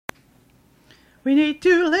We need to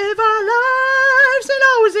live our lives and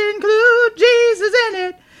always include Jesus in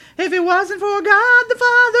it. If it wasn't for God the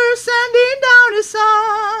Father sending down His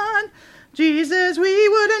Son, Jesus, we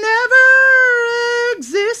would have never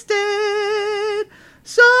existed.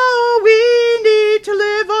 So we need to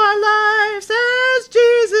live our lives as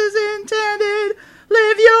Jesus intended.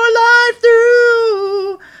 Live your life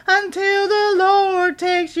through until the Lord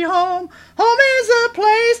takes you home. Home is a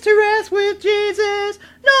place to rest with Jesus.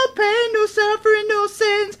 No pain, no suffering, no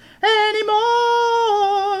sins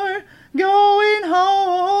anymore. Going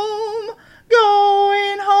home,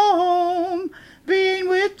 being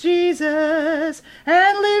with Jesus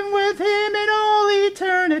and living with Him in all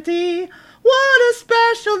eternity. What a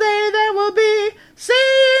special day